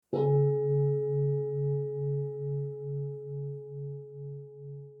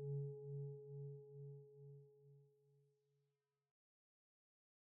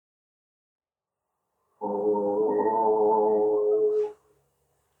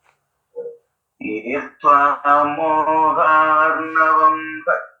Tirtva moharnavam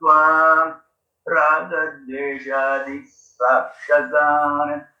katva ragadveshadi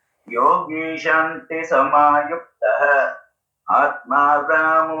sakshazan yogi shanti samayukta atma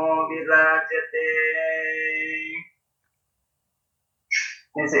brahmo virajate.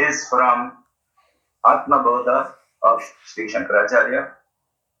 This is from Atma Bodha of Sri Shankaracharya.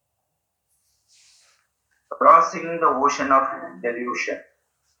 Crossing the ocean of delusion,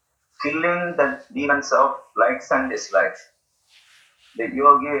 killing the demons of likes and dislikes, the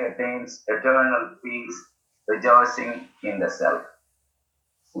yogi attains eternal peace, rejoicing in the self.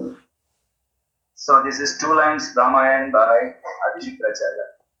 So this is 2 lines Ramayana by Adishikracharya.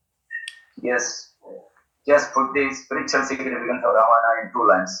 Yes, just put the spiritual significance of Ramayana in 2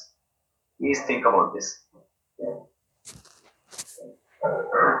 lines. Please think about this.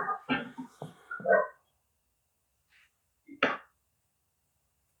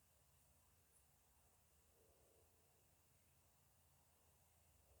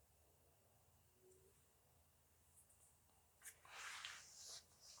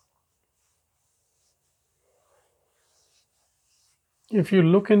 If you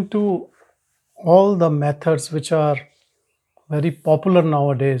look into all the methods which are very popular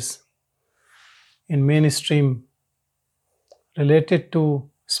nowadays in mainstream related to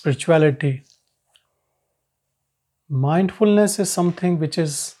spirituality, mindfulness is something which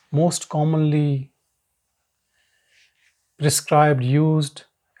is most commonly prescribed, used,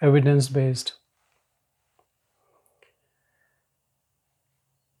 evidence-based.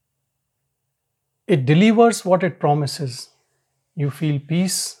 It delivers what it promises. You feel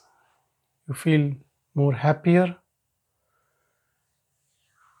peace, you feel more happier.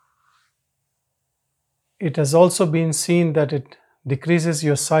 It has also been seen that it decreases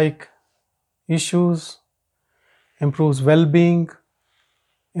your psych issues, improves well-being,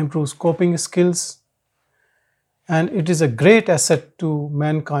 improves coping skills, and it is a great asset to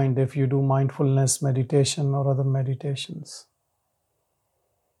mankind if you do mindfulness meditation or other meditations.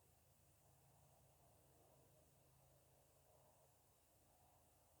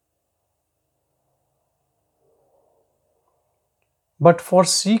 But for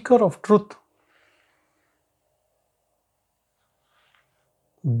seeker of truth,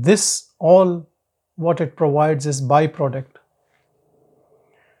 this all what it provides is byproduct.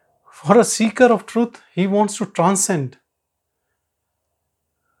 For a seeker of truth, he wants to transcend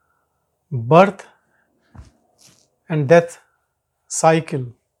birth and death cycle.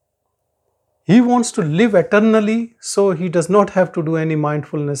 He wants to live eternally, so he does not have to do any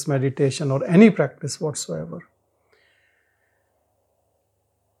mindfulness meditation or any practice whatsoever.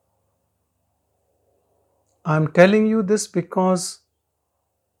 I am telling you this because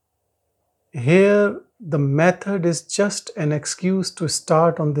here the method is just an excuse to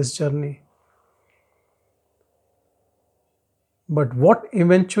start on this journey. But what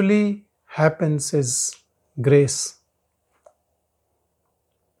eventually happens is grace.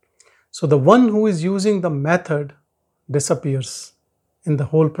 So the one who is using the method disappears in the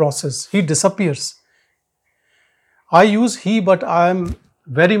whole process. He disappears. I use he, but I am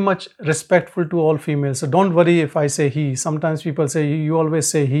very much respectful to all females. So don't worry if I say he. Sometimes people say you always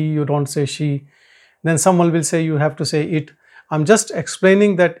say he, you don't say she. Then someone will say you have to say it. I'm just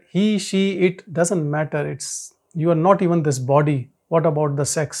explaining that he, she, it doesn't matter. You are not even this body. What about the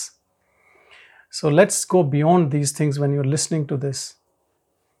sex? So let's go beyond these things when you're listening to this.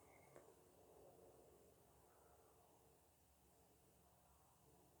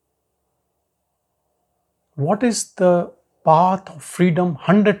 What is the path of freedom?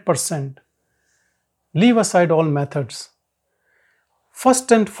 100%. Leave aside all methods.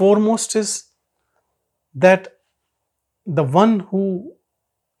 First and foremost is that the one who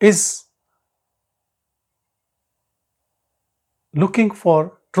is looking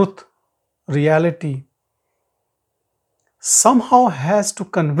for truth, reality, somehow has to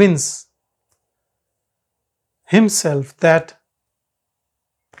convince himself that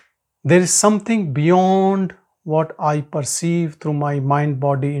there is something beyond what I perceive through my mind,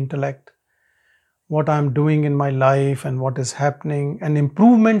 body, intellect, what I am doing in my life and what is happening, and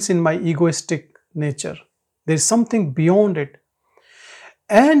improvements in my egoistic nature. There is something beyond it.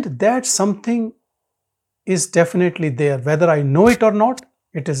 And that something is definitely there. Whether I know it or not,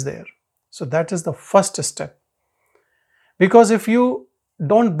 it is there. So that is the first step. Because if you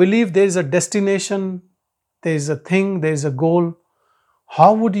don't believe there is a destination, there is a thing, there is a goal,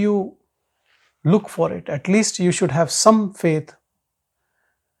 how would you look for it? At least you should have some faith.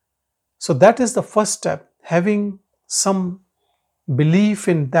 So that is the first step, having some belief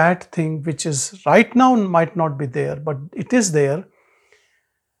in that thing which is right now might not be there, but it is there.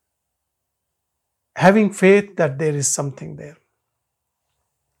 having faith that there is something there.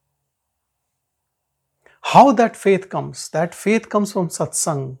 How that faith comes? That faith comes from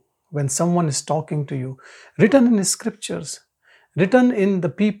satsang, when someone is talking to you, written in the scriptures, written in the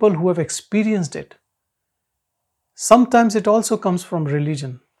people who have experienced it. Sometimes it also comes from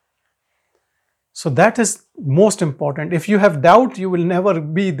religion. So that is most important. If you have doubt, you will never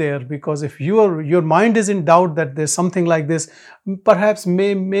be there, because if your mind is in doubt that there's something like this, perhaps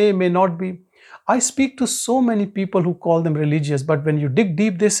may not be. I speak to so many people who call them religious, but when you dig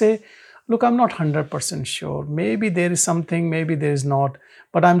deep, they say, look, I'm not 100% sure. Maybe there is something, maybe there is not.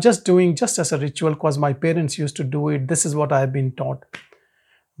 But I'm just doing just as a ritual because my parents used to do it. This is what I have been taught.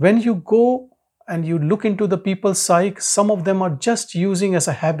 When you go and you look into the people's psyche, some of them are just using as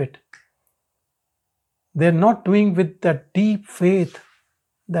a habit. They're not doing with that deep faith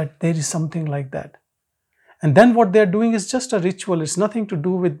that there is something like that. And then what they're doing is just a ritual. It's nothing to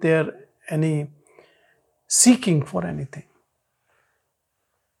do with their any seeking for anything.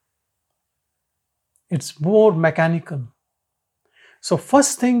 It's more mechanical. So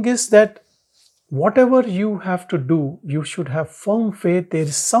first thing is that whatever you have to do, you should have firm faith. There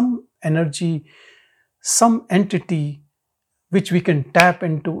is some energy, some entity which we can tap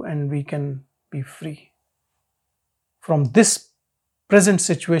into and we can be free. From this present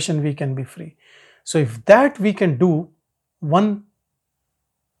situation, we can be free. So if that we can do, one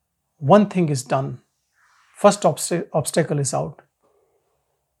thing is done. First obstacle is out.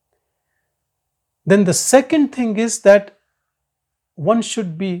 Then the second thing is that one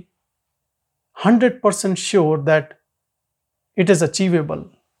should be 100% sure that it is achievable,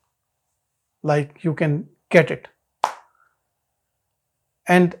 like you can get it.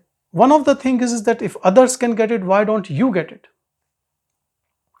 And one of the things is that if others can get it, why don't you get it?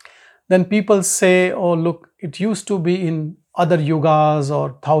 Then people say, oh look, it used to be in other yugas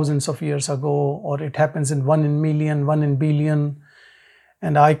or thousands of years ago, or it happens in 1 in million, 1 in billion,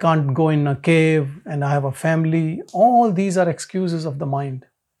 and I can't go in a cave and I have a family. All these are excuses of the mind.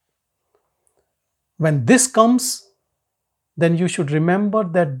 When this comes, then you should remember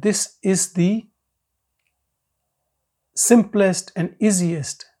that this is the simplest and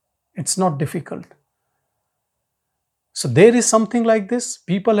easiest. It's not difficult. So there is something like this.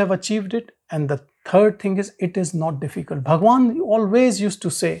 People have achieved it. And the third thing is, it is not difficult. Bhagavan always used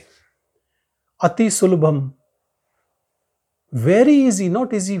to say, Ati Sulabham. Very easy,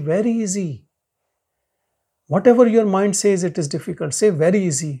 not easy, very easy. Whatever your mind says it is difficult, say very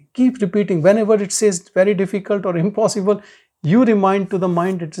easy. Keep repeating. Whenever it says very difficult or impossible, you remind to the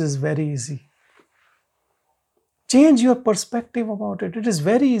mind it is very easy. Change your perspective about it. It is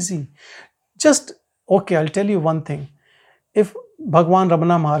very easy. Just, okay, I'll tell you one thing. If Bhagavan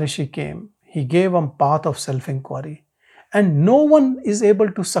Ramana Maharshi came, he gave a path of self-inquiry, and no one is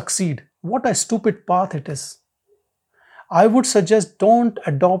able to succeed. What a stupid path it is. I would suggest don't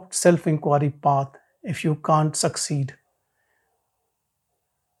adopt self-inquiry path if you can't succeed.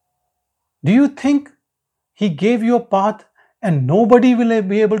 Do you think he gave you a path and nobody will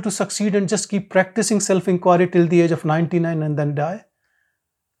be able to succeed and just keep practicing self-inquiry till the age of 99 and then die?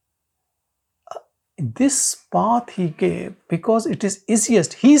 This path he gave because it is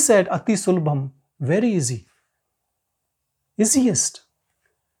easiest. He said, Ati Sulbham, very easy. Easiest.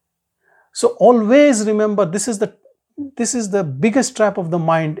 So always remember, this is the biggest trap of the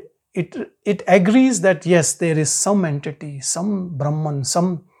mind. It agrees that yes, there is some entity, some Brahman,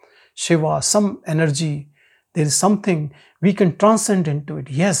 some Shiva, some energy. There is something we can transcend into it.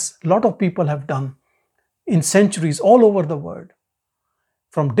 Yes, a lot of people have done in centuries all over the world.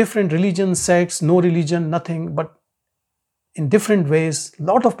 From different religions, sects, no religion, nothing, but in different ways, a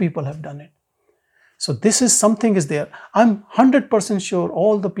lot of people have done it. So this is something is there. I'm 100% sure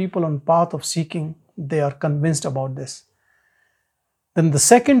all the people on path of seeking, they are convinced about this. Then the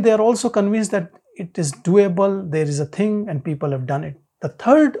second, they are also convinced that it is doable, there is a thing and people have done it. The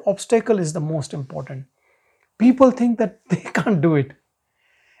third obstacle is the most important. People think that they can't do it.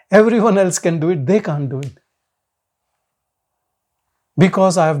 Everyone else can do it, they can't do it.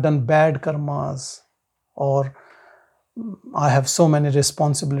 Because I have done bad karmas, or I have so many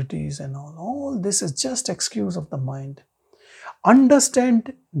responsibilities and all. All this is just excuse of the mind.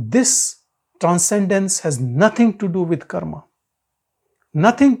 Understand this transcendence has nothing to do with karma.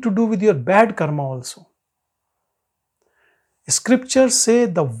 Nothing to do with your bad karma also. Scriptures say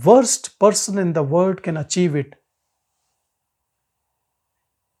the worst person in the world can achieve it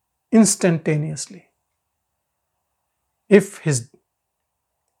instantaneously if his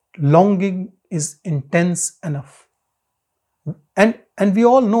longing is intense enough. And we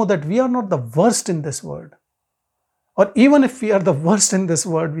all know that we are not the worst in this world. Or even if we are the worst in this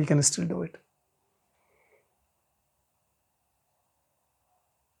world, we can still do it.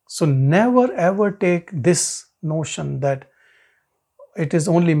 So never ever take this notion that it is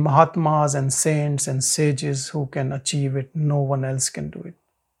only Mahatmas and saints and sages who can achieve it. No one else can do it.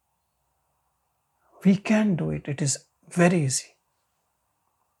 We can do it. It is very easy.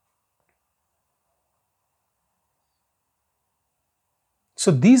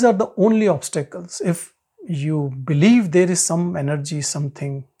 So these are the only obstacles. If you believe there is some energy,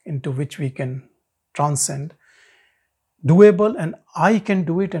 something into which we can transcend, doable, and I can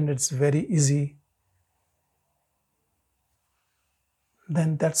do it and it's very easy,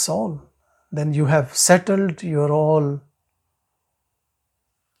 then that's all. Then you have settled your all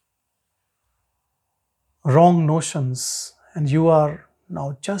wrong notions and you are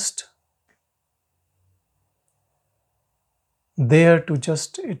now just there to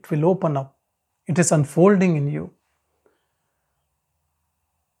just, it will open up. It is unfolding in you.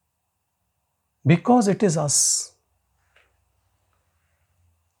 Because it is us.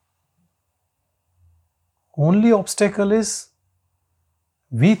 Only obstacle is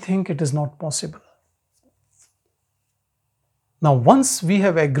we think it is not possible. Now, once we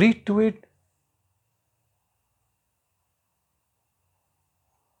have agreed to it,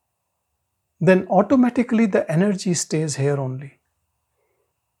 then automatically the energy stays here only.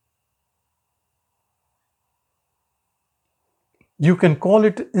 You can call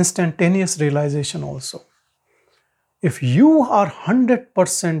it instantaneous realization also. If you are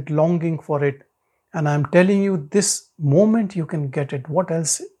 100% longing for it, and I'm telling you this moment you can get it, what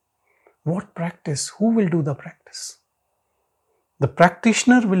else? What practice? Who will do the practice? The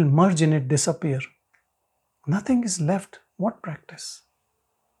practitioner will merge in it, disappear. Nothing is left. What practice?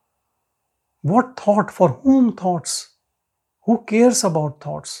 What thought? For whom thoughts? Who cares about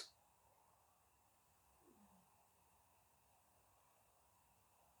thoughts?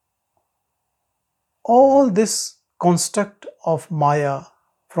 All this construct of Maya,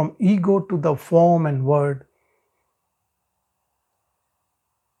 from ego to the form and word,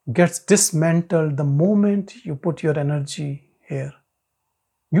 gets dismantled the moment you put your energy here.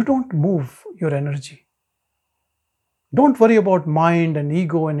 You don't move your energy. Don't worry about mind and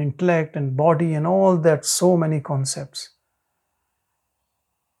ego and intellect and body and all that, so many concepts.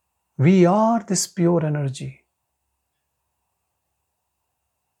 We are this pure energy.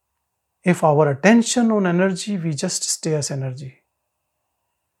 If our attention on energy, we just stay as energy.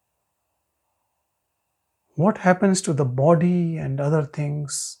 What happens to the body and other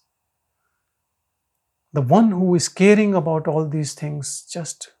things? The one who is caring about all these things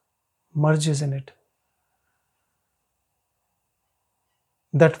just merges in it.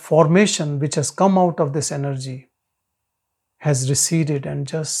 That formation which has come out of this energy has receded and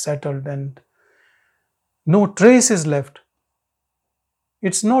just settled, and no trace is left.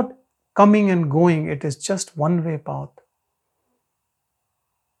 It's not coming and going, it is just one-way path.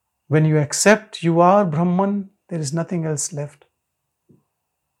 When you accept you are Brahman, there is nothing else left.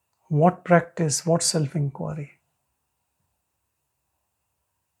 What practice, what self-inquiry?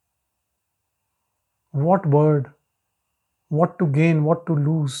 What word? What to gain, what to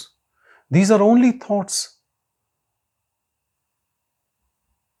lose? These are only thoughts.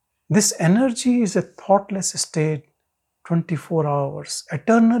 This energy is a thoughtless state, 24 hours,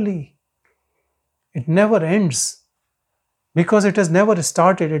 eternally. It never ends because it has never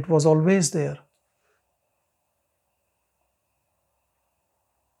started, it was always there.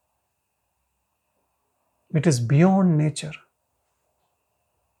 It is beyond nature.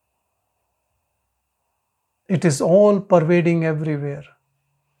 It is all pervading everywhere.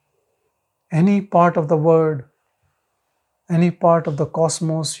 Any part of the world, any part of the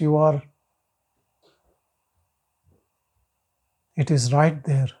cosmos you are, it is right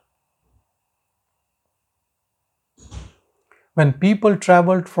there. When people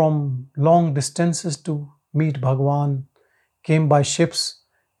traveled from long distances to meet Bhagavan, came by ships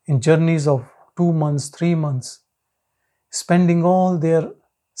in journeys of 2 months, 3 months, spending all their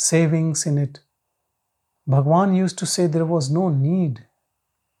savings in it, Bhagavan used to say there was no need.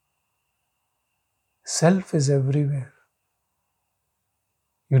 Self is everywhere.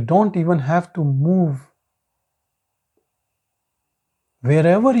 You don't even have to move.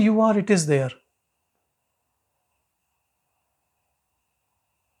 Wherever you are, it is there.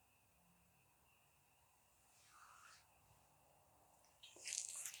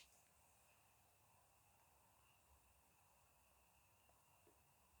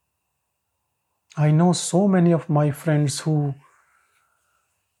 I know so many of my friends who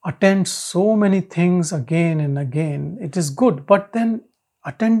attend so many things again and again. It is good, but then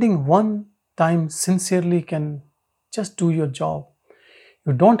attending one time sincerely can just do your job.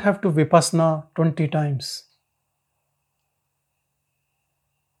 You don't have to vipassana 20 times.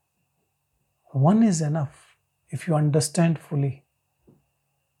 One is enough if you understand fully.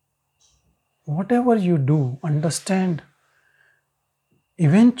 Whatever you do, understand.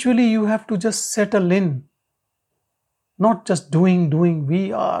 Eventually you have to just settle in. Not just doing.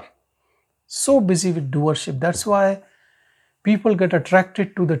 We are so busy with doership. That's why people get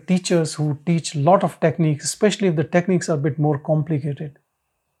attracted to the teachers who teach a lot of techniques, especially if the techniques are a bit more complicated.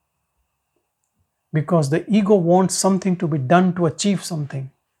 Because the ego wants something to be done to achieve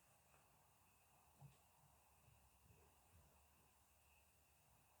something.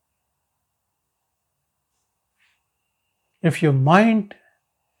 If your mind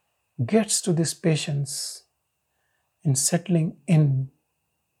gets to this patience in settling in,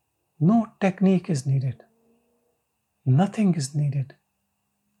 no technique is needed. Nothing is needed.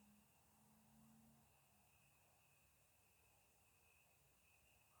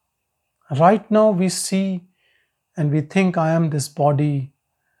 Right now we see and we think I am this body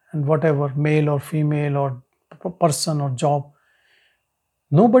and whatever, male or female or person or job.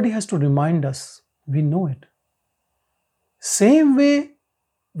 Nobody has to remind us. We know it. Same way,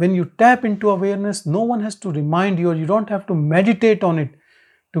 when you tap into awareness, no one has to remind you, or you don't have to meditate on it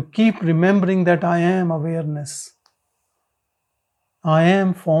to keep remembering that I am awareness. I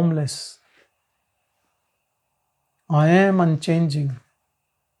am formless. I am unchanging.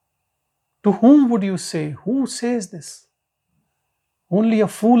 To whom would you say? Who says this? Only a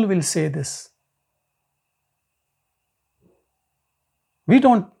fool will say this. We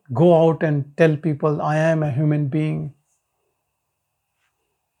don't go out and tell people, I am a human being.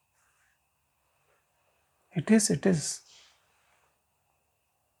 It is.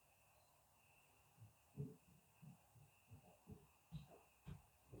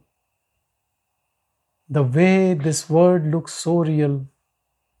 The way this word looks so real.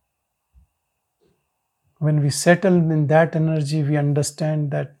 When we settle in that energy, we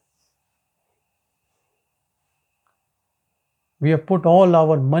understand that we have put all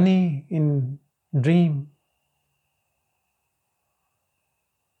our money in dream.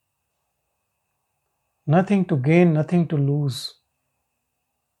 Nothing to gain, nothing to lose.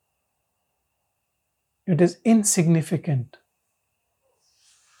 It is insignificant.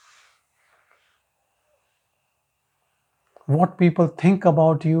 What people think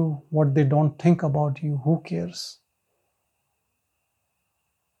about you, what they don't think about you, who cares?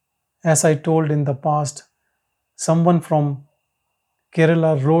 As I told in the past, someone from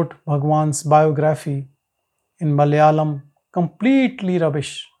Kerala wrote Bhagavan's biography in Malayalam, completely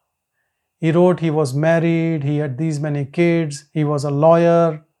rubbish. He wrote he was married, he had these many kids, he was a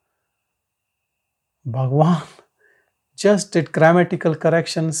lawyer. Bhagavan just did grammatical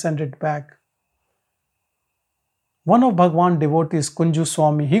corrections, sent it back. One of Bhagavan devotees, Kunju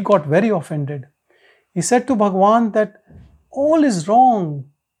Swami, he got very offended. He said to Bhagavan that all is wrong,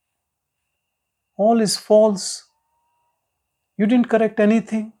 all is false. You didn't correct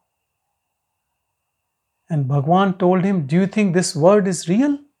anything. And Bhagavan told him, do you think this word is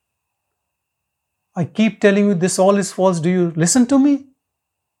real? I keep telling you this all is false. Do you listen to me?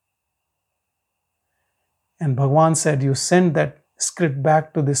 And Bhagavan said, you send that script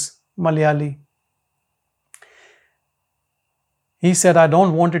back to this Malayali. He said, I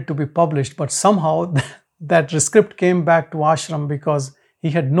don't want it to be published, but somehow that script came back to ashram because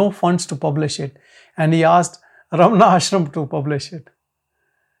he had no funds to publish it. And he asked Ramana Ashram to publish it.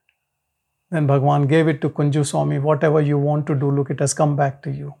 Then Bhagavan gave it to Kunju Swami, whatever you want to do, look, it has come back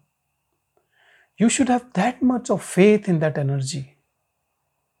to you. You should have that much of faith in that energy.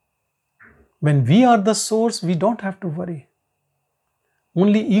 When we are the source, we don't have to worry.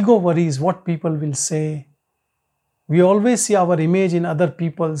 Only ego worries what people will say. We always see our image in other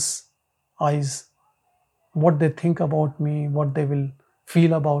people's eyes. What they think about me, what they will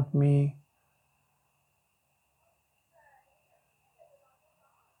feel about me.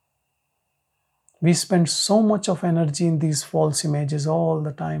 We spend so much of energy in these false images all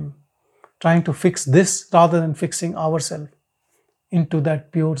the time, trying to fix this rather than fixing ourselves into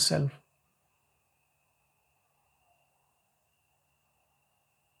that pure self.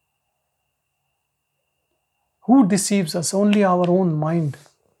 Who deceives us? Only our own mind.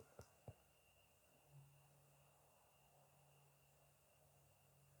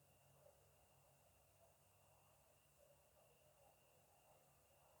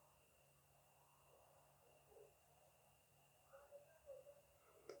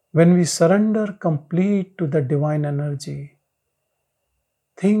 When we surrender complete to the divine energy,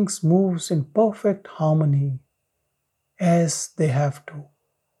 things move in perfect harmony as they have to.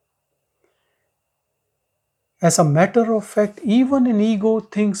 As a matter of fact, even in ego,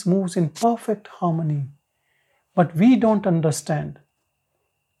 things move in perfect harmony. But we don't understand.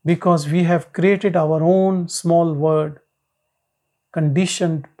 because we have created our own small world,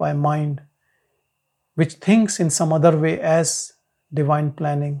 conditioned by mind, which thinks in some other way as divine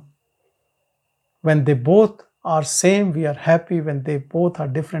planning. When they both are same, we are happy. When they both are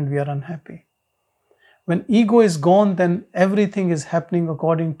different, we are unhappy. When ego is gone, then everything is happening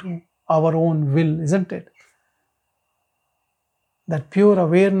according to our own will, isn't it? That pure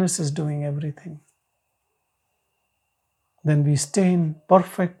awareness is doing everything. Then we stay in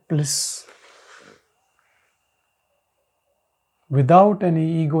perfect bliss without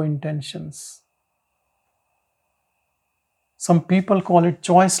any ego intentions. Some people call it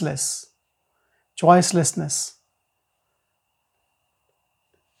choicelessness.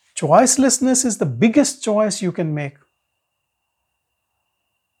 Choicelessness is the biggest choice you can make.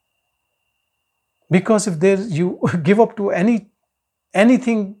 Because if you give up to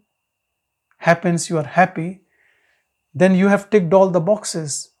anything happens, you are happy, then you have ticked all the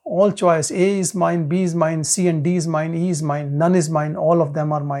boxes. All choice. A is mine, B is mine, C and D is mine, E is mine, none is mine, all of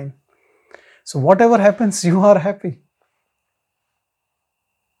them are mine. So whatever happens, you are happy.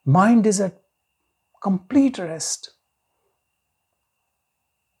 Mind is at complete rest,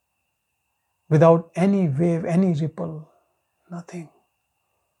 without any wave, any ripple, nothing.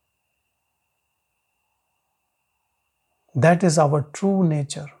 That is our true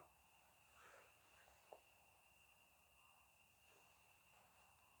nature.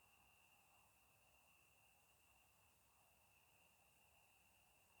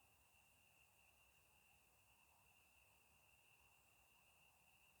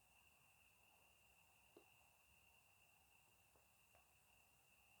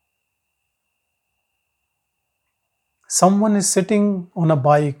 Someone is sitting on a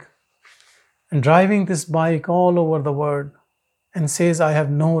bike and driving this bike all over the world and says, I have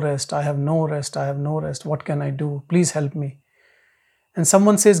no rest, I have no rest, I have no rest. What can I do? Please help me. And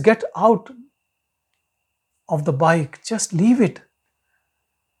someone says, get out of the bike, just leave it.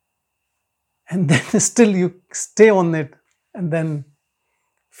 And then still you stay on it and then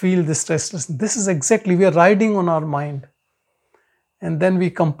feel this restlessness. This is exactly, we are riding on our mind. And then we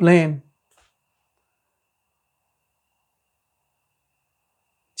complain.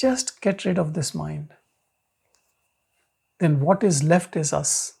 Just get rid of this mind. Then what is left is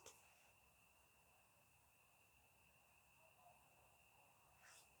us.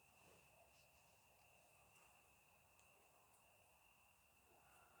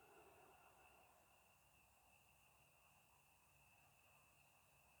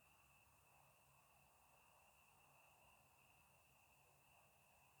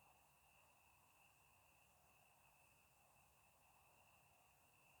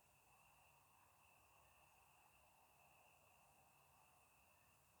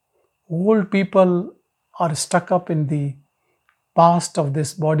 Old people are stuck up in the past of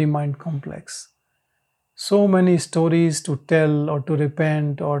this body-mind complex. So many stories to tell or to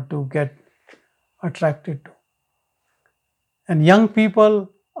repent or to get attracted to. And young people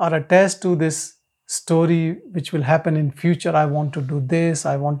are attached to this story which will happen in future. I want to do this,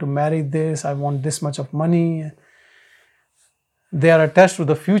 I want to marry this, I want this much of money. They are attached to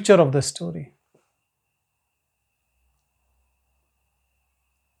the future of the story.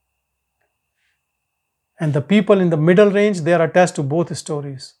 And the people in the middle range, they are attached to both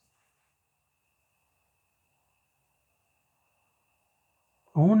stories.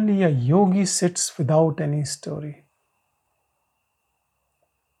 Only a yogi sits without any story.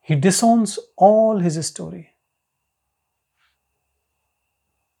 He disowns all his story.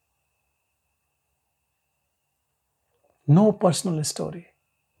 No personal story.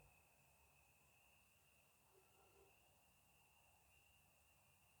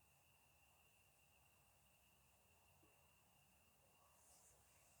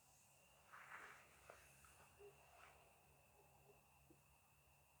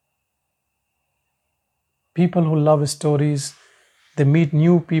 People who love stories, they meet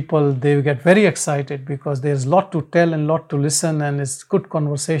new people, they get very excited because there's a lot to tell and a lot to listen and it's good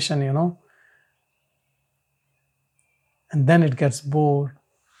conversation, And then it gets bored.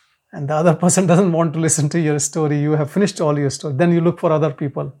 And the other person doesn't want to listen to your story. You have finished all your story. Then you look for other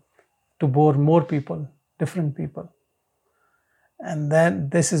people to bore more people, different people. And then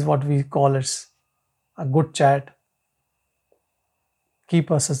this is what we call it a good chat.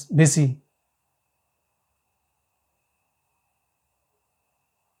 Keep us busy.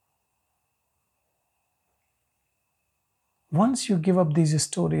 Once you give up these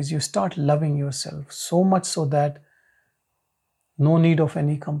stories, you start loving yourself so much so that no need of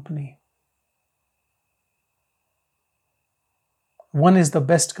any company. One is the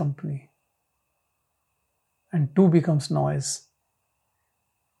best company, and two becomes noise.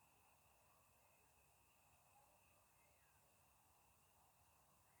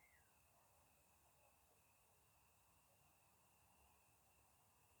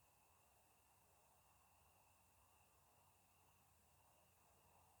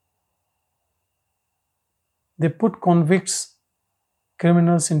 They put convicts,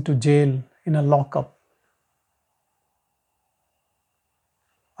 criminals into jail, in a lockup.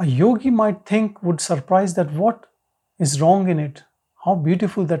 A yogi might think, would surprise that what is wrong in it? How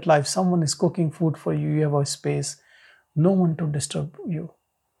beautiful that life. Someone is cooking food for you, you have a space, no one to disturb you.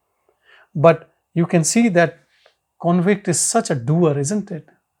 But you can see that convict is such a doer, isn't it?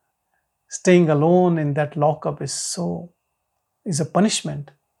 Staying alone in that lockup is a punishment.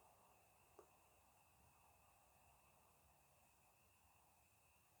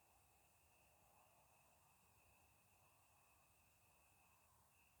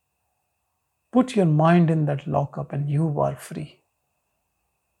 Put your mind in that lockup and you are free.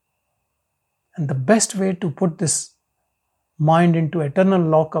 And the best way to put this mind into eternal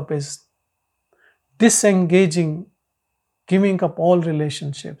lockup is disengaging, giving up all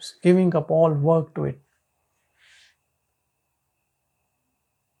relationships, giving up all work to it.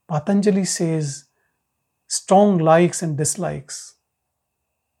 Patanjali says strong likes and dislikes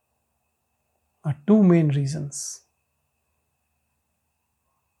are two main reasons.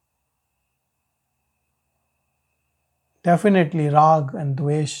 Definitely rag and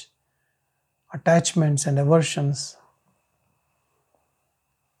dvesh, attachments and aversions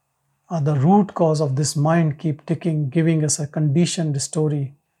are the root cause of this mind keep ticking, giving us a conditioned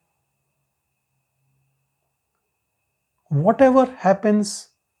story. Whatever happens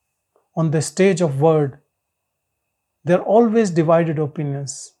on the stage of word, there are always divided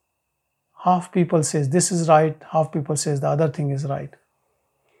opinions. Half people says this is right, half people says the other thing is right.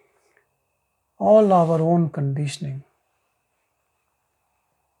 All our own conditioning.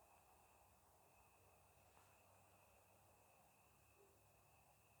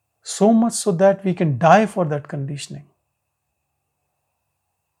 So much so that we can die for that conditioning.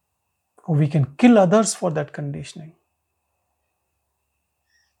 Or we can kill others for that conditioning.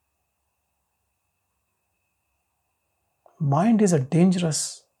 Mind is a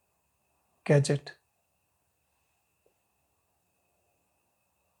dangerous gadget.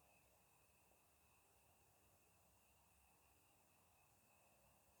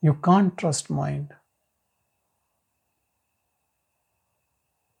 You can't trust mind.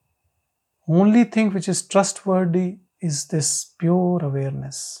 Only thing which is trustworthy is this pure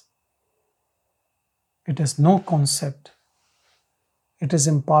awareness. It has no concept. It is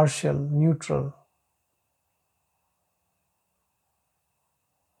impartial, neutral.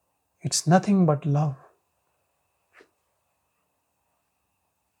 It's nothing but love.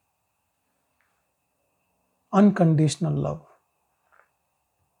 Unconditional love.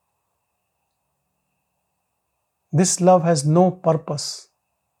 This love has no purpose.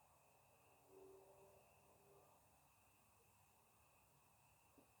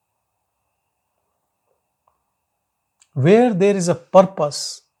 Where there is a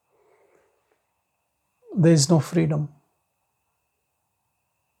purpose, there is no freedom.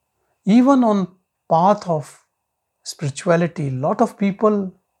 Even on path of spirituality, a lot of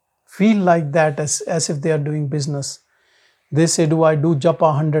people feel like that as if they are doing business. They say, do I do japa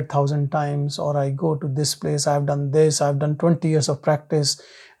 100,000 times, or I go to this place, I've done this, I've done 20 years of practice,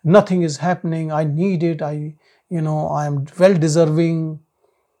 nothing is happening, I need it, I am well deserving,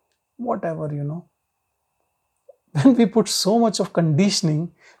 whatever. When we put so much of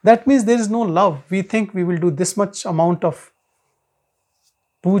conditioning, that means there is no love. We think we will do this much amount of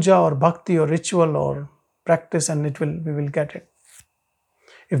puja or bhakti or ritual or practice and we will get it.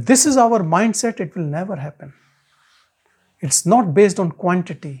 If this is our mindset, it will never happen. It's not based on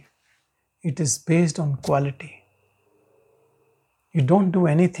quantity, it is based on quality. You don't do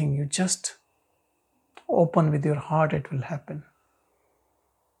anything, you just open with your heart, it will happen.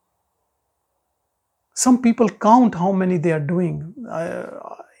 Some people count how many they are doing.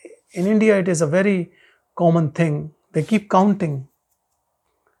 In India, it is a very common thing. They keep counting.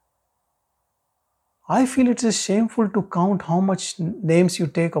 I feel it is shameful to count how much names you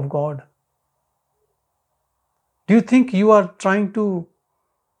take of God. Do you think you are trying to,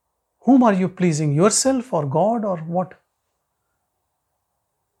 whom are you pleasing, yourself or God or what?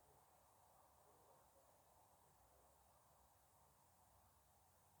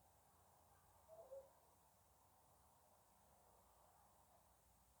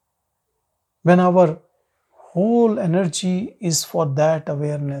 When our whole energy is for that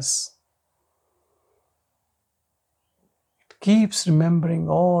awareness, it keeps remembering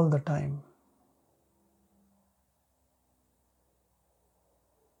all the time.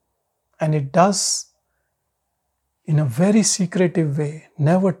 And it does in a very secretive way,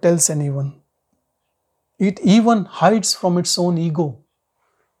 never tells anyone. It even hides from its own ego.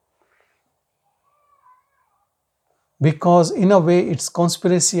 Because in a way, it's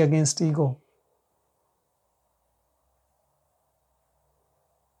conspiracy against ego.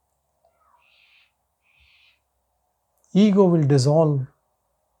 ego will dissolve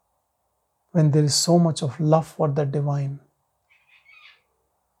when there is so much of love for the divine.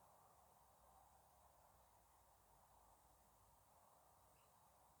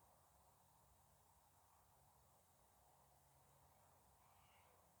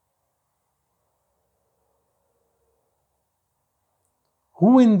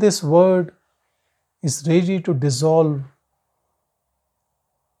 Who in this world is ready to dissolve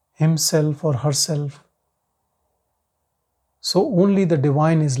himself or herself? So only the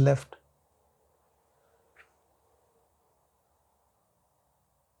divine is left.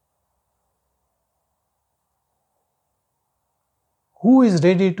 Who is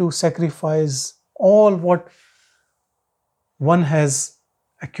ready to sacrifice all what one has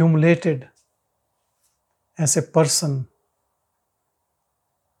accumulated as a person,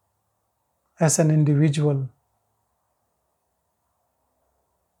 as an individual?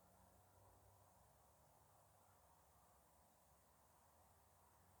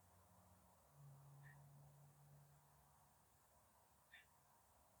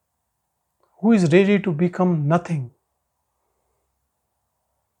 Who is ready to become nothing?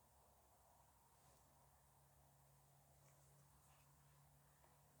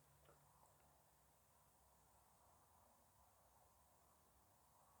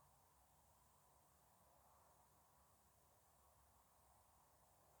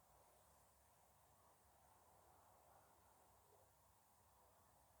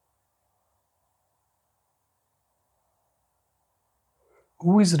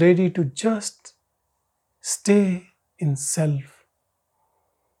 Who is ready to just stay in self?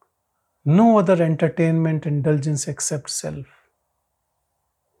 No other entertainment, indulgence except self.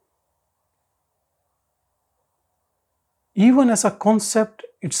 Even as a concept,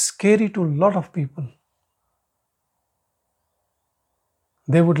 it's scary to a lot of people.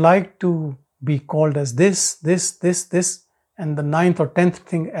 They would like to be called as this, and the ninth or tenth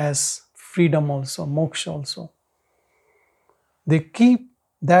thing as freedom also, moksha also. They keep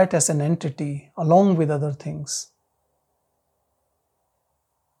that as an entity along with other things.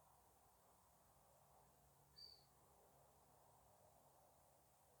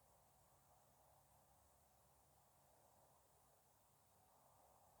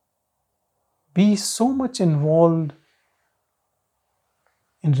 Be so much involved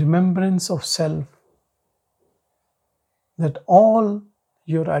in remembrance of self that all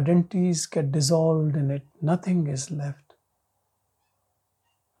your identities get dissolved in it. Nothing is left.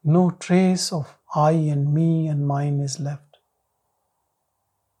 No trace of I and me and mine is left.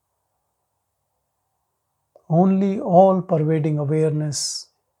 Only all pervading awareness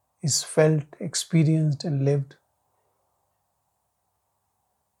is felt, experienced, and lived.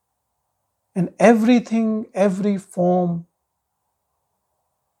 And everything, every form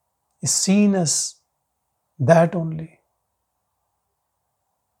is seen as that only.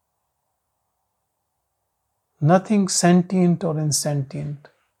 Nothing sentient or insentient.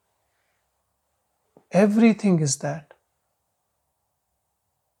 Everything is that.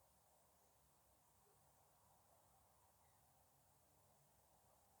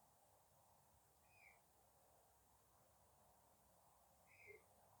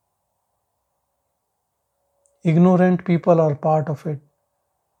 Ignorant people are part of it.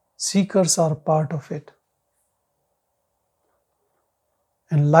 Seekers are part of it.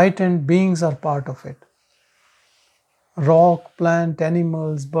 Enlightened beings are part of it. Rock, plant,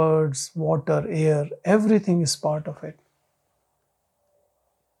 animals, birds, water, air, everything is part of it.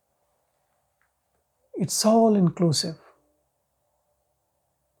 It's all inclusive.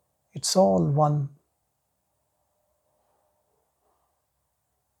 It's all one.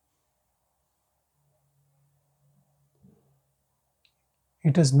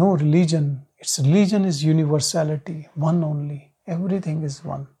 It is no religion. Its religion is universality, one only. Everything is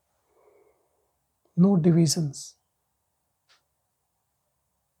one. No divisions.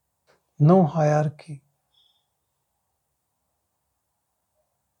 No hierarchy.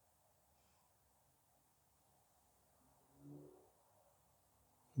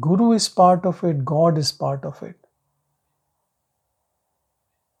 Guru is part of it. God is part of it.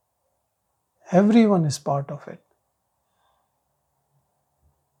 Everyone is part of it.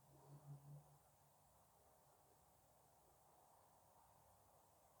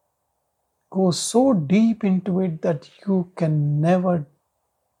 Go so deep into it that you can never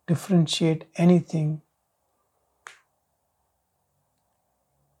differentiate anything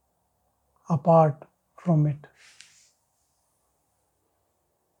apart from it.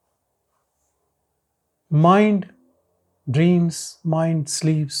 Mind dreams, mind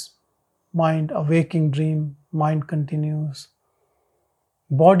sleeps, mind a waking dream, mind continues.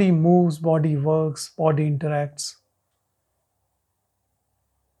 Body moves, body works, body interacts.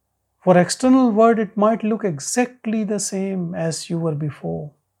 For external world, it might look exactly the same as you were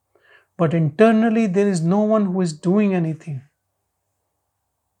before. But internally, there is no one who is doing anything.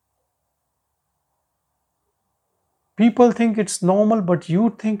 People think it's normal, but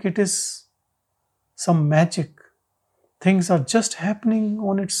you think it is some magic. Things are just happening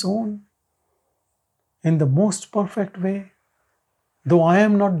on its own in the most perfect way, though I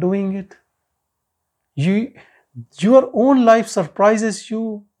am not doing it. You, your own life surprises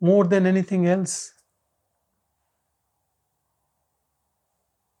you more than anything else.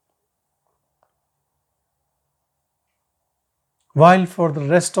 While for the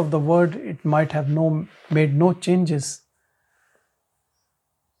rest of the world, it might have made no changes.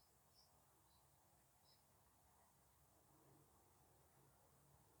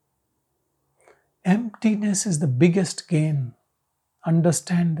 Emptiness is the biggest gain.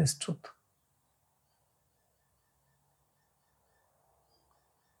 Understand this truth.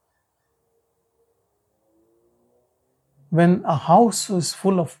 When a house is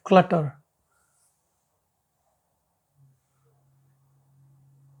full of clutter,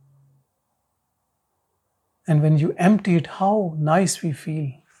 and when you empty it, how nice we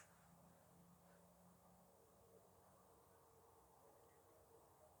feel.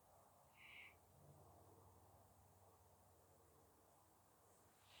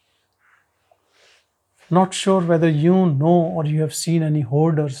 Not sure whether you know or you have seen any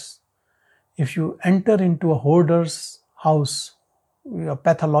hoarders. If you enter into a hoarder's house, you are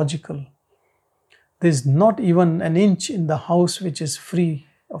pathological. There is not even an inch in the house which is free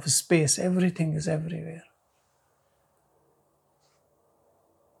of space. Everything is everywhere.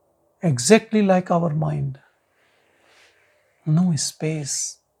 Exactly like our mind. No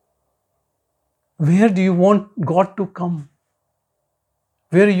space. Where do you want God to come?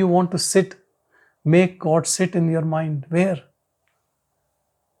 Where you want to sit? Make God sit in your mind. Where?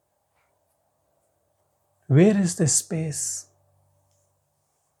 Where is this space?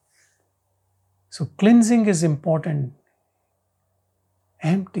 So cleansing is important.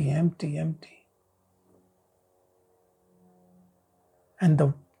 Empty, empty, empty. And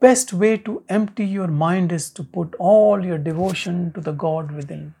the best way to empty your mind is to put all your devotion to the God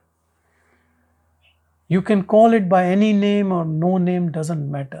within. You can call it by any name or no name,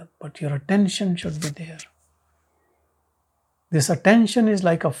 doesn't matter, but your attention should be there. This attention is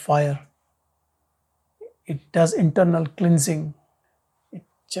like a fire. It does internal cleansing. It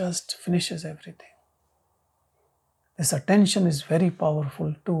just finishes everything. This attention is very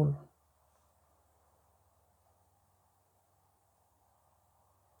powerful tool.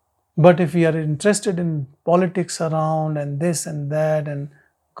 But if we are interested in politics around and this and that and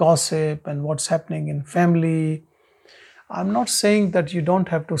gossip and what's happening in family, I'm not saying that you don't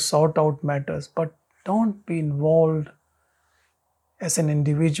have to sort out matters, but don't be involved as an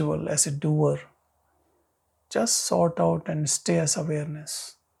individual, as a doer. Just sort out and stay as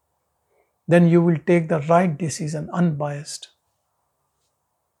awareness. Then you will take the right decision unbiased.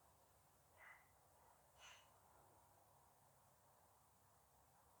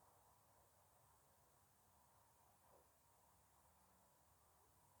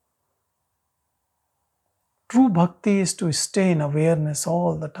 True bhakti is to stay in awareness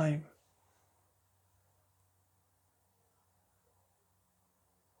all the time.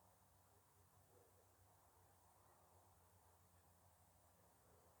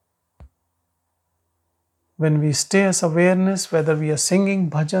 When we stay as awareness, whether we are singing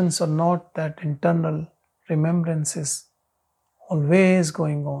bhajans or not, that internal remembrance is always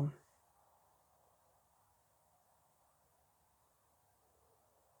going on.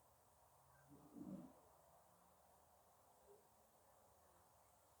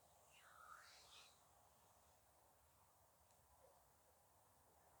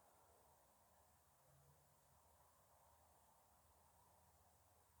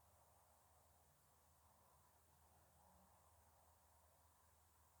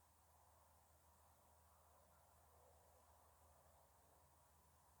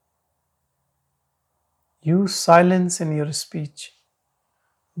 Use silence in your speech.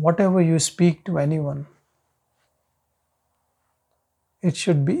 Whatever you speak to anyone, it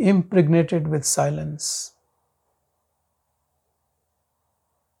should be impregnated with silence.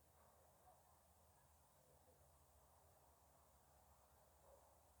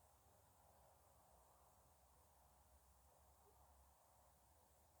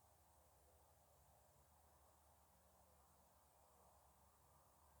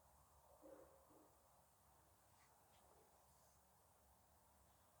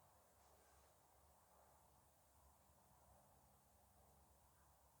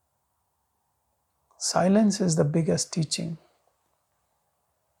 Silence is the biggest teaching.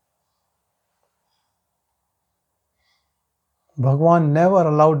 Bhagavan never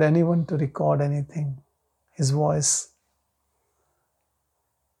allowed anyone to record anything, his voice.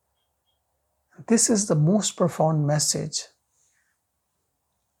 This is the most profound message.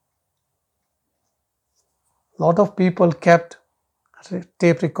 A lot of people kept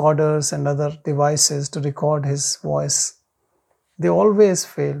tape recorders and other devices to record his voice. They always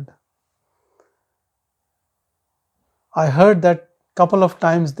failed. I heard that couple of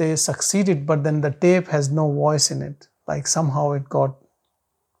times they succeeded, but then the tape has no voice in it. Like somehow it got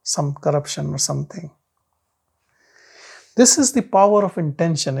some corruption or something. This is the power of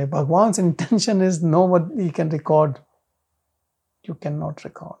intention. If Bhagwan's intention is nobody can record, you cannot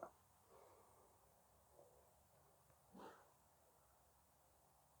record.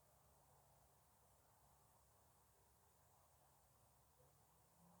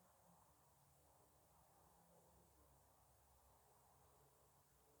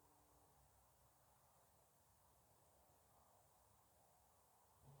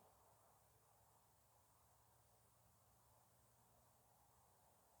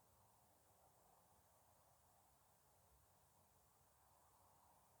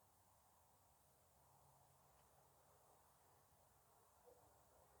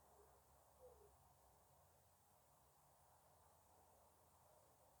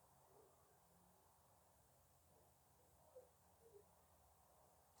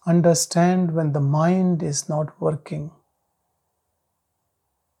 Understand when the mind is not working.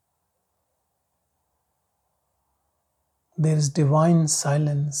 There is divine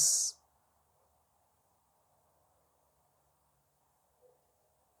silence.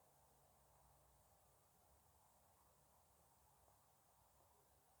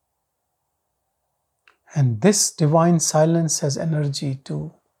 And this divine silence has energy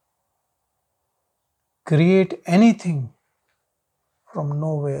to create anything from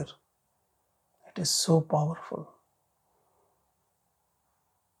nowhere. It is so powerful.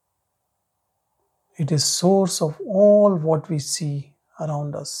 It is source of all what we see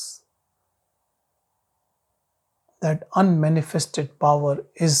around us. That unmanifested power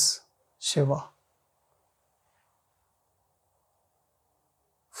is Shiva.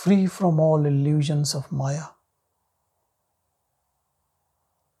 Free from all illusions of Maya.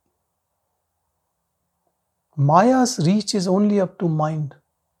 Maya's reach is only up to mind.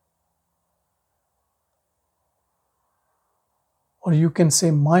 Or you can say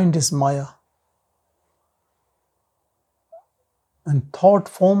mind is Maya. And thought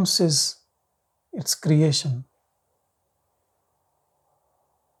forms is its creation.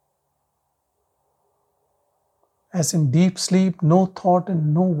 As in deep sleep, no thought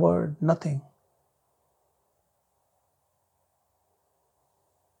and no word, nothing.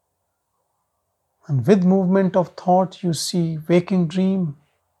 And with movement of thought, you see waking dream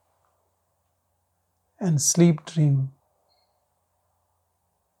and sleep dream.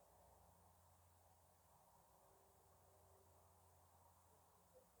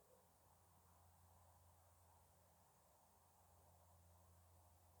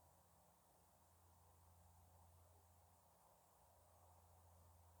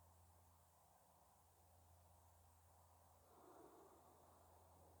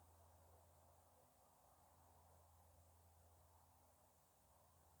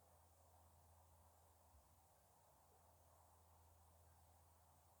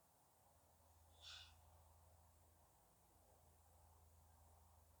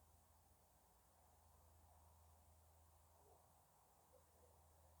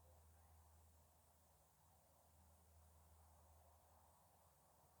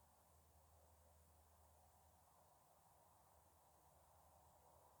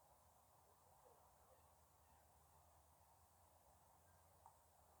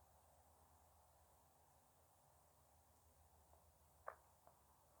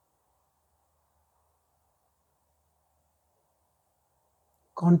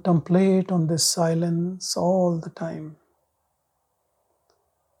 Contemplate on this silence all the time.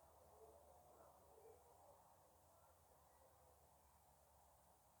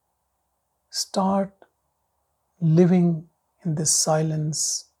 Start living in this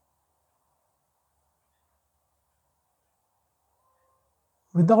silence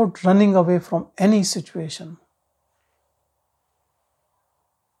without running away from any situation.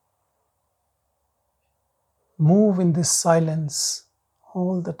 Move in this silence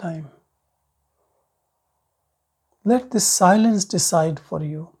all the time. Let this silence decide for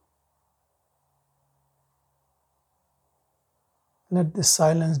you. Let this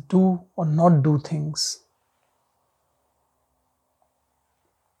silence do or not do things.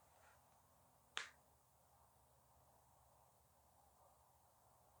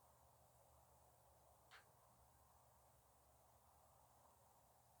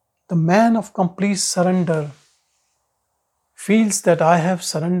 The man of complete surrender feels that I have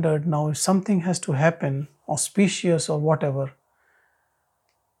surrendered. Now if something has to happen, auspicious or whatever,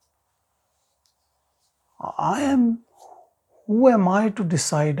 who am I to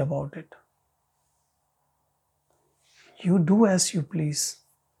decide about it? You do as you please.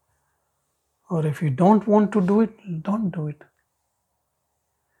 Or if you don't want to do it, don't do it.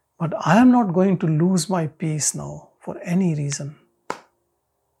 But I am not going to lose my peace now for any reason.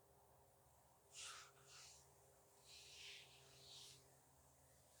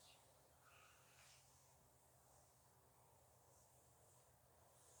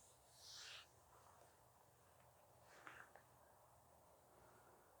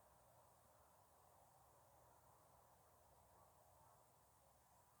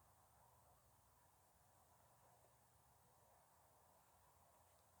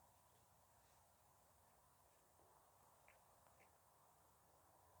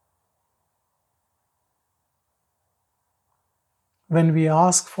 When we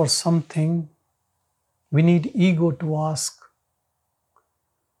ask for something, we need ego to ask.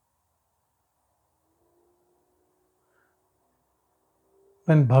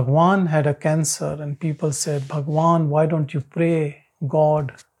 When Bhagavan had a cancer and people said, Bhagavan, why don't you pray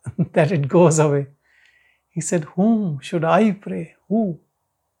God that it goes away? He said, whom should I pray? Who?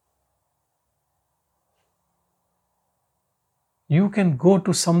 You can go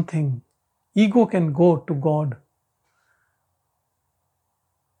to something. Ego can go to God.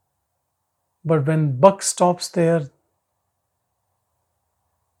 But when buck stops there,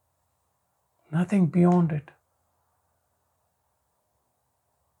 nothing beyond it.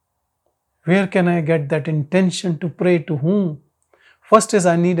 Where can I get that intention to pray to whom? First is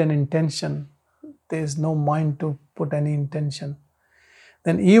I need an intention. There is no mind to put any intention.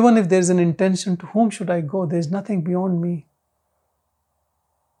 Then even if there is an intention, to whom should I go? There is nothing beyond me.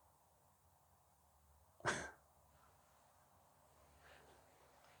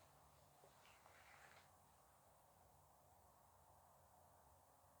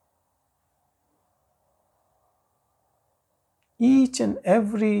 Each and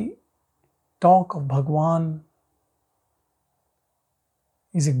every talk of Bhagavan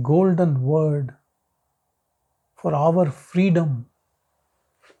is a golden word for our freedom.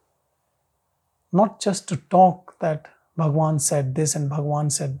 Not just to talk that Bhagavan said this and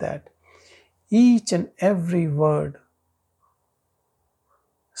Bhagavan said that. Each and every word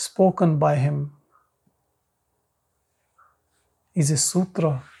spoken by him is a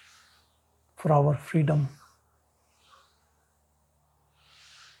sutra for our freedom.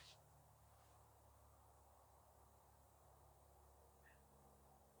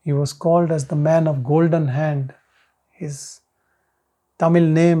 He was called as the man of golden hand. His Tamil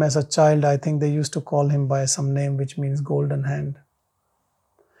name as a child, I think they used to call him by some name which means golden hand.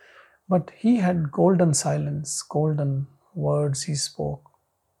 But he had golden silence, golden words he spoke.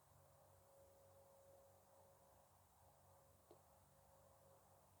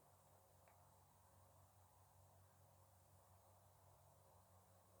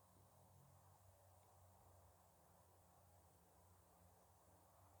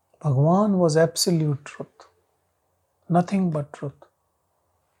 Bhagavan was absolute truth, nothing but truth.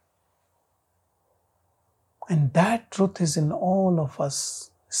 And that truth is in all of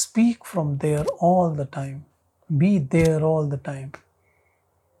us. Speak from there all the time. Be there all the time.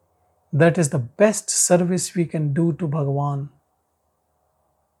 That is the best service we can do to Bhagavan.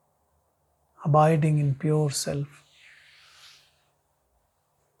 Abiding in pure self.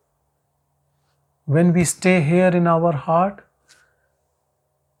 When we stay here in our heart,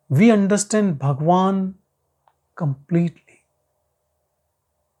 we understand Bhagavan completely.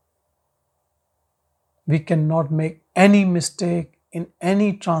 We cannot make any mistake in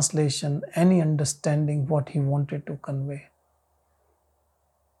any translation, any understanding what he wanted to convey.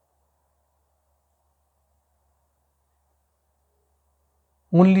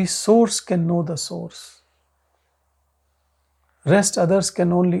 Only source can know the source. Rest others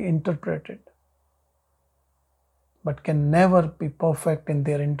can only interpret it, but can never be perfect in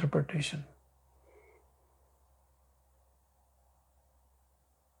their interpretation.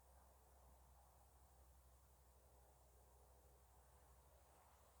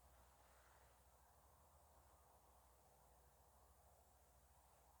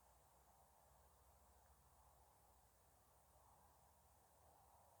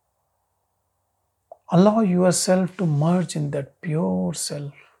 Allow yourself to merge in that pure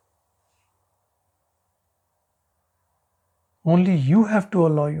self. Only you have to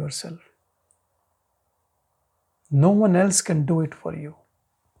allow yourself. No one else can do it for you.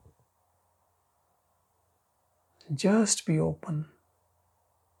 Just be open.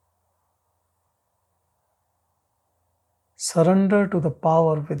 Surrender to the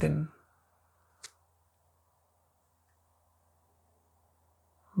power within.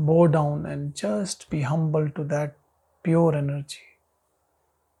 Bow down and just be humble to that pure energy.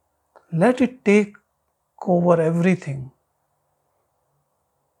 Let it take over everything.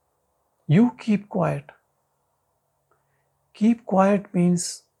 You keep quiet. Keep quiet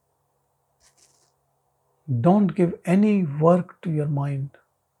means don't give any work to your mind.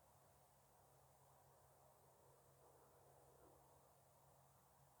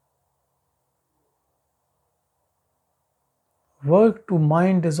 Work to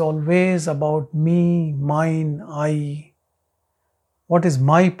mind is always about me, mine, I. What is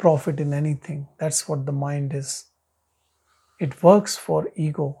my profit in anything? That's what the mind is. It works for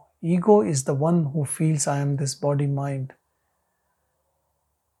ego. Ego is the one who feels I am this body mind.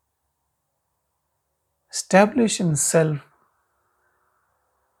 Establish in self.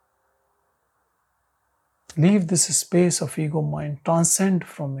 Leave this space of ego mind. Transcend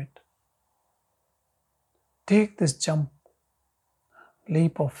from it. Take this jump,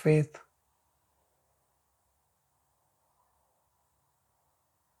 leap of faith.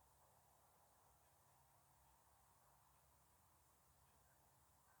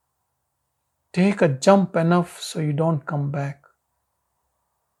 Take a jump enough so you don't come back.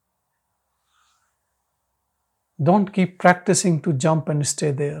 Don't keep practicing to jump and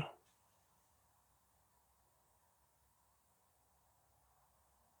stay there.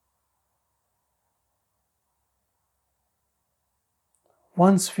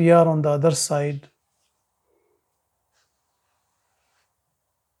 Once we are on the other side,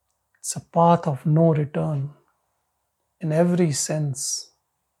 it's a path of no return in every sense.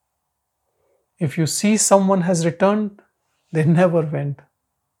 If you see someone has returned, they never went.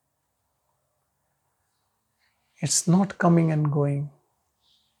 It's not coming and going.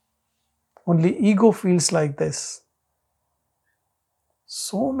 Only ego feels like this.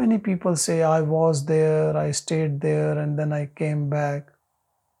 So many people say, I was there, I stayed there, and then I came back.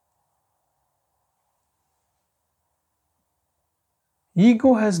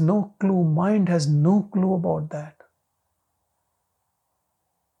 Ego has no clue, mind has no clue about that.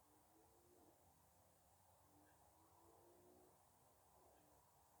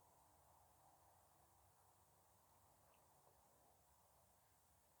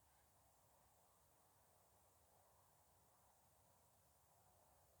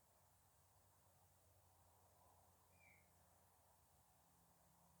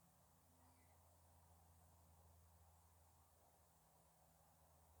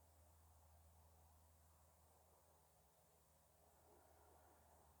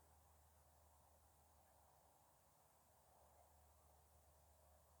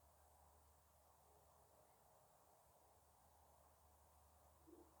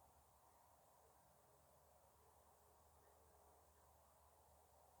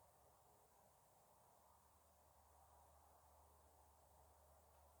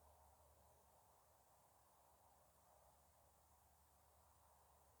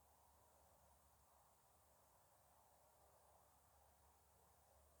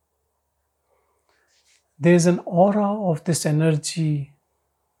 There is an aura of this energy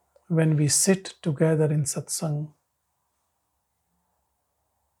when we sit together in satsang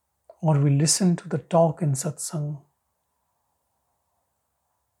or we listen to the talk in satsang.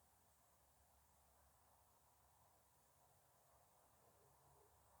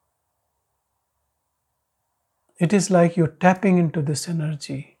 It is like you're tapping into this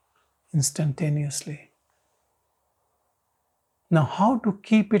energy instantaneously. Now, how to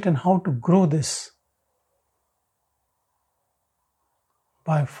keep it and how to grow this?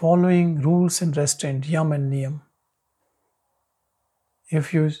 By following rules and restraint, yam and niyam.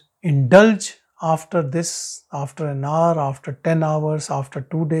 If you indulge after this, after an hour, after 10 hours, after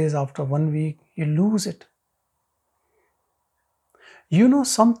 2 days, after 1 week, you lose it. You know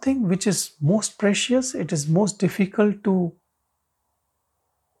something which is most precious, it is most difficult to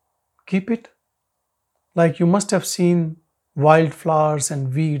keep it. Like you must have seen wildflowers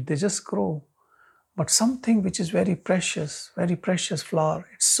and weed, they just grow. But something which is very precious flower,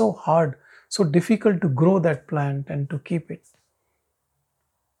 it's so hard, so difficult to grow that plant and to keep it.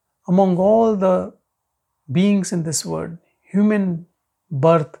 Among all the beings in this world, human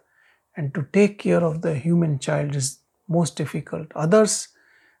birth and to take care of the human child is most difficult. Others,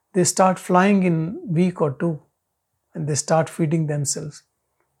 they start flying in week or two and they start feeding themselves.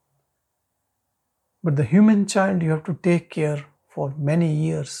 But the human child you have to take care for many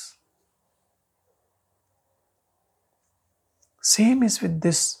years. Same is with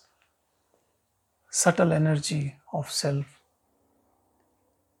this subtle energy of self.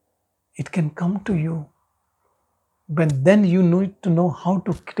 It can come to you But then you need to know how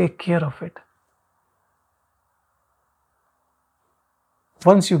to take care of it.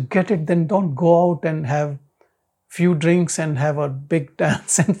 Once you get it, then don't go out and have few drinks and have a big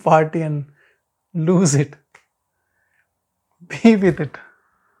dance and party and lose it. Be with it.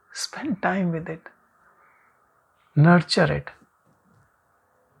 Spend time with it. Nurture it.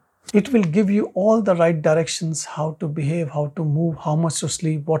 It will give you all the right directions, how to behave, how to move, how much to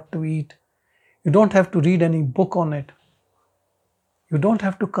sleep, what to eat. You don't have to read any book on it. You don't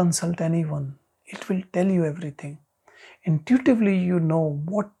have to consult anyone. It will tell you everything. Intuitively, you know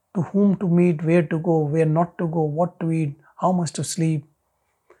what to whom to meet, where to go, where not to go, what to eat, how much to sleep.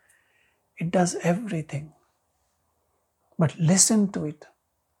 It does everything. But listen to it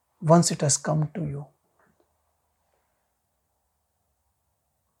once it has come to you.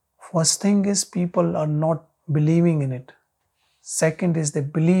 First thing is, people are not believing in it. Second is, they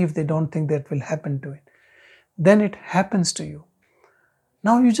believe, they don't think that will happen to it. Then it happens to you.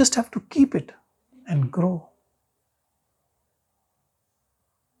 Now you just have to keep it and grow.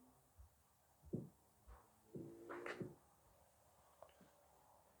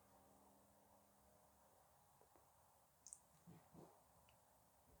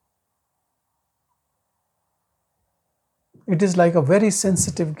 It is like a very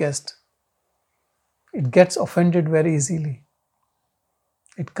sensitive guest. It gets offended very easily.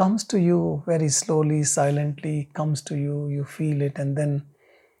 It comes to you very slowly, silently, comes to you, you feel it, and then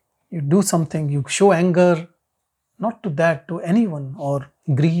you do something, you show anger, not to that, to anyone, or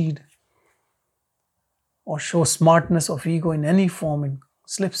greed, or show smartness of ego in any form, it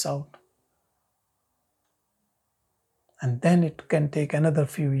slips out. And then it can take another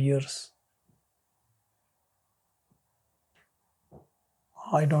few years.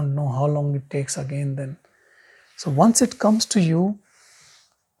 I don't know how long it takes again then. So once it comes to you,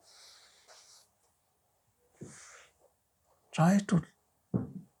 try to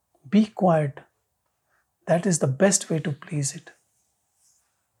be quiet. That is the best way to please it.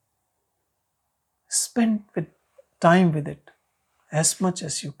 Spend time with it as much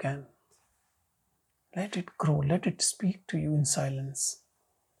as you can. Let it grow. Let it speak to you in silence.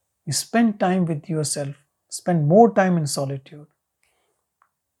 You spend time with yourself. Spend more time in solitude.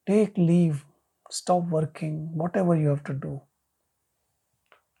 Take leave. Stop working. Whatever you have to do.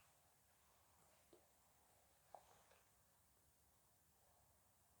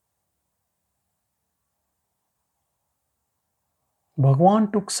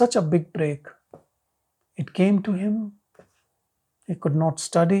 Bhagavan took such a big break. It came to him. He could not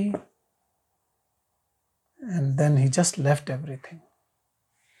study. And then he just left everything.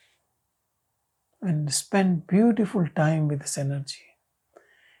 And spent beautiful time with this energy.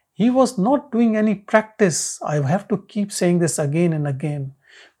 He was not doing any practice. I have to keep saying this again and again.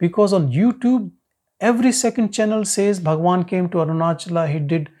 Because on YouTube, every second channel says Bhagavan came to Arunachala, he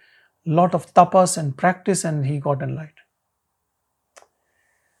did a lot of tapas and practice and he got enlightened.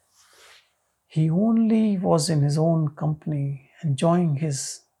 He only was in his own company, enjoying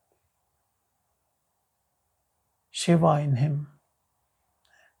his Shiva in him.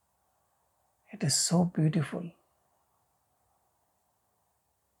 It is so beautiful.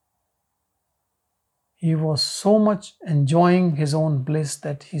 He was so much enjoying his own bliss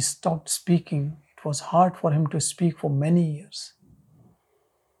that he stopped speaking. It was hard for him to speak for many years.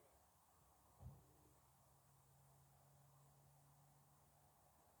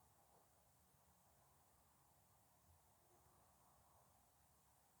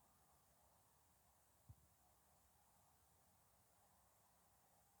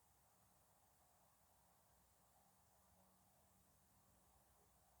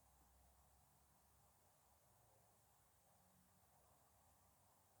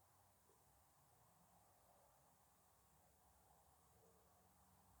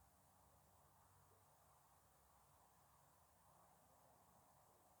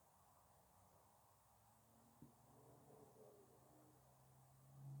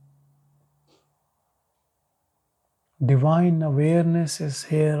 Divine awareness is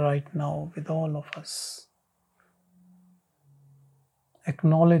here right now with all of us.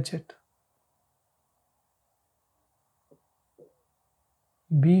 Acknowledge it.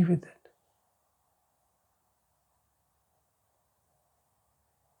 Be with it.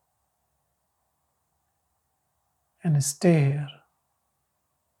 And stay here.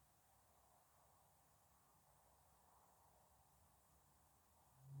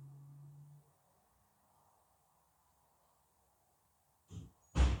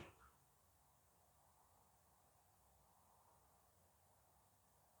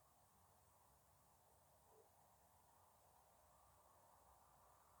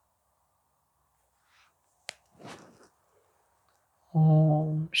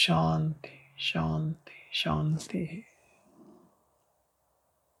 Om Shanti, Shanti, Shanti.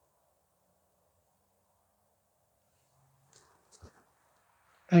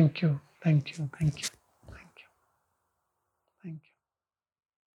 Thank you, thank you, thank you, thank you, thank you.